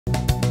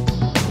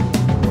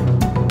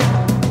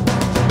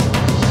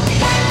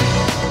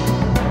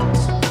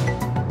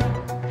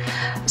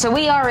So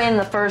we are in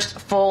the first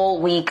full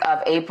week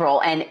of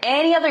April, and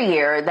any other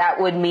year that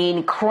would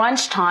mean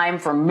crunch time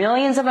for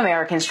millions of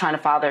Americans trying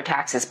to file their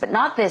taxes, but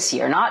not this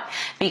year, not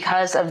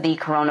because of the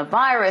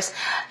coronavirus.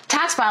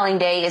 Tax filing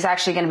day is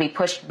actually going to be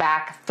pushed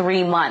back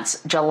 3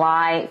 months,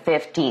 July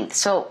 15th.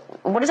 So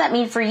what does that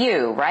mean for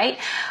you, right?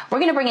 We're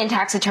going to bring in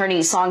tax attorney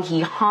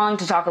Sahang-Hee Hahn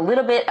to talk a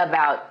little bit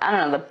about,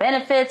 the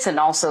benefits and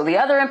also the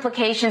other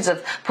implications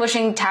of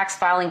pushing tax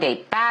filing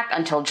date back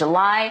until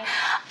July.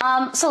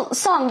 So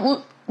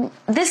Song,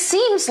 this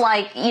seems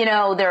like,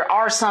 there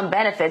are some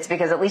benefits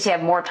because at least you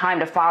have more time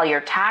to file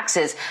your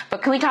taxes.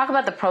 But can we talk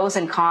about the pros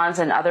and cons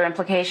and other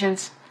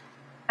implications?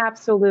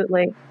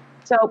 Absolutely.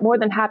 So more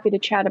than happy to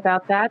chat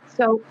about that.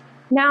 So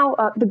now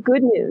the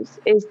good news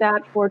is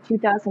that for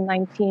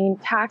 2019,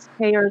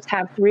 taxpayers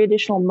have 3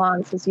 additional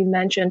months, as you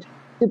mentioned,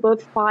 to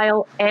both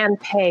file and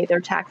pay their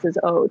taxes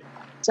owed.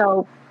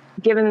 So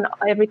given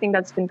everything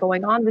that's been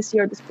going on this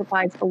year, this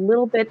provides a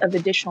little bit of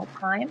additional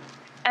time.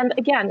 And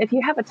again, if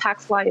you have a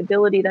tax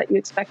liability that you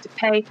expect to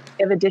pay,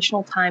 you have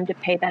additional time to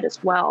pay that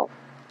as well.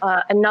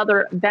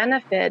 Another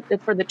benefit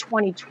for the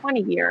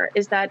 2020 year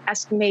is that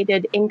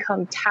estimated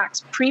income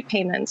tax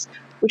prepayments,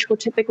 which were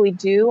typically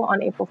due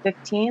on April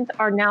 15th,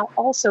 are now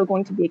also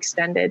going to be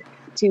extended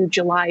to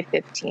July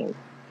 15th.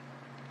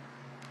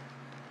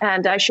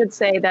 And I should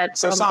say that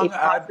from a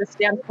process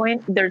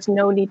standpoint, there's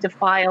no need to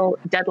file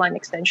deadline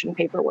extension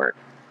paperwork.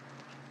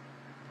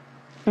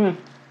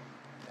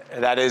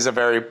 That is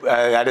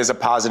a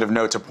positive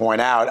note to point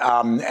out.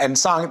 And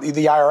Song,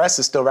 the IRS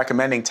is still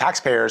recommending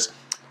taxpayers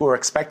who are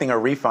expecting a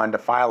refund to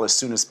file as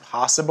soon as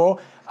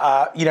possible.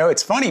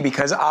 It's funny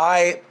because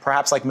I,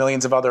 perhaps like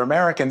millions of other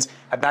Americans,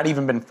 have not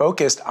even been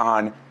focused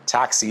on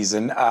tax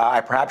season. I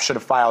perhaps should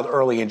have filed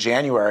early in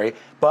January,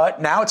 but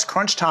now it's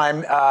crunch time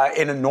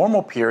in a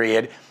normal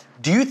period.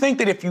 Do you think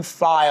that if you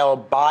file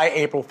by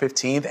April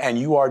 15th and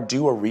you are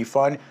due a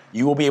refund,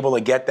 you will be able to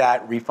get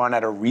that refund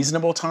at a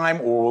reasonable time,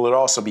 or will it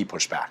also be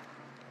pushed back?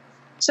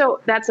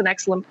 So that's an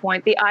excellent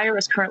point. The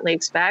IRS currently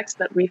expects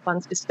that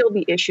refunds to still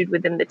be issued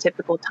within the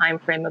typical time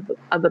frame of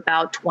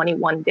about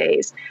 21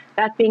 days.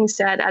 That being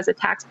said, as a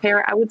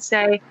taxpayer, I would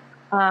say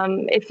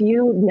if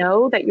you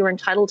know that you're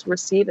entitled to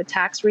receive a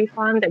tax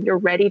refund and you're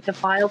ready to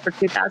file for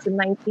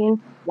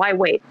 2019, why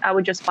wait? I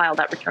would just file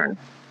that return.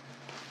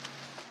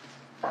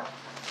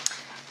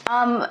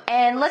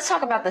 And let's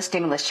talk about the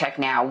stimulus check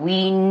now.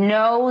 We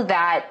know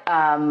that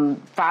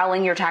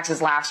filing your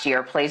taxes last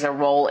year plays a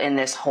role in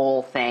this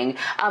whole thing.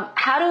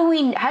 How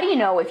do you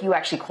know if you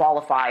actually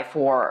qualify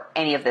for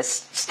any of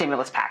this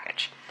stimulus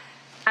package?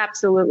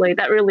 Absolutely.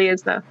 That really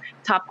is the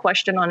top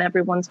question on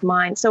everyone's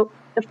mind. So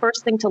the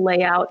first thing to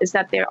lay out is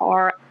that there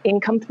are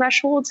income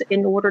thresholds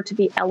in order to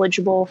be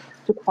eligible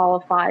to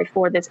qualify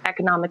for this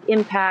economic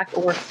impact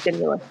or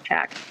stimulus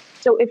check.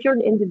 So if you're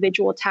an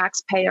individual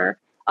taxpayer,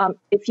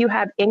 if you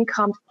have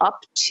income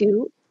up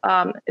to,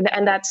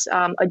 and that's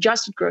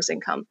adjusted gross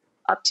income,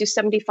 up to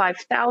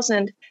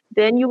 $75,000,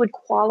 then you would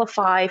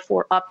qualify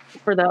for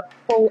the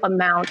full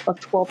amount of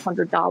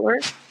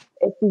 $1,200.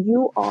 If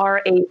you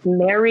are a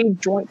married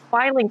joint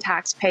filing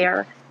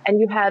taxpayer and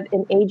you have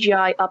an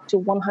AGI up to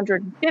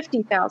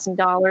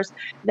 $150,000,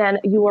 then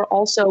you are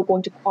also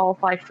going to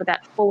qualify for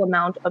that full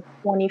amount of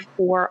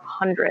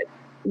 $2,400.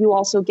 You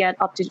also get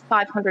up to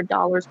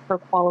 $500 per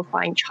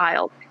qualifying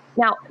child.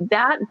 Now,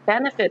 that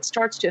benefit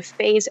starts to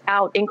phase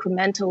out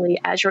incrementally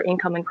as your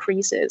income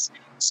increases.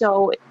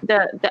 So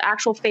the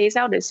actual phase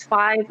out is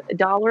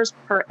 $5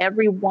 per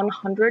every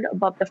 100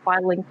 above the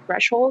filing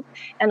threshold.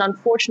 And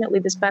unfortunately,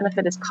 this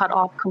benefit is cut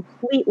off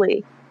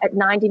completely at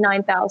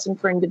 $99,000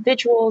 for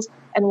individuals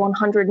and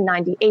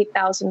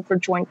 $198,000 for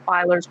joint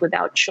filers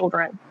without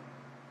children.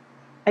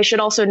 I should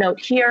also note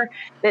here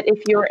that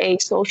if you're a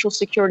Social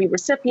Security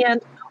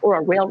recipient or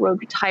a railroad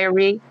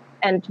retiree,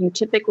 and you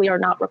typically are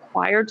not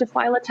required to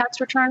file a tax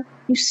return,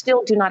 you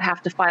still do not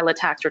have to file a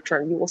tax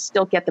return. You will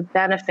still get the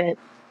benefit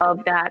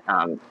of that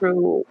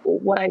through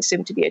what I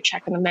assume to be a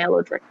check in the mail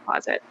or direct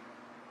deposit.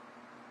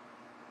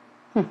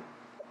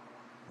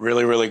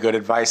 Really, really good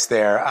advice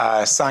there.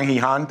 Sahang-Hee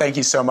Hahn, thank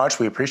you so much.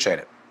 We appreciate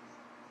it.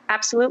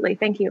 Absolutely.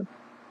 Thank you.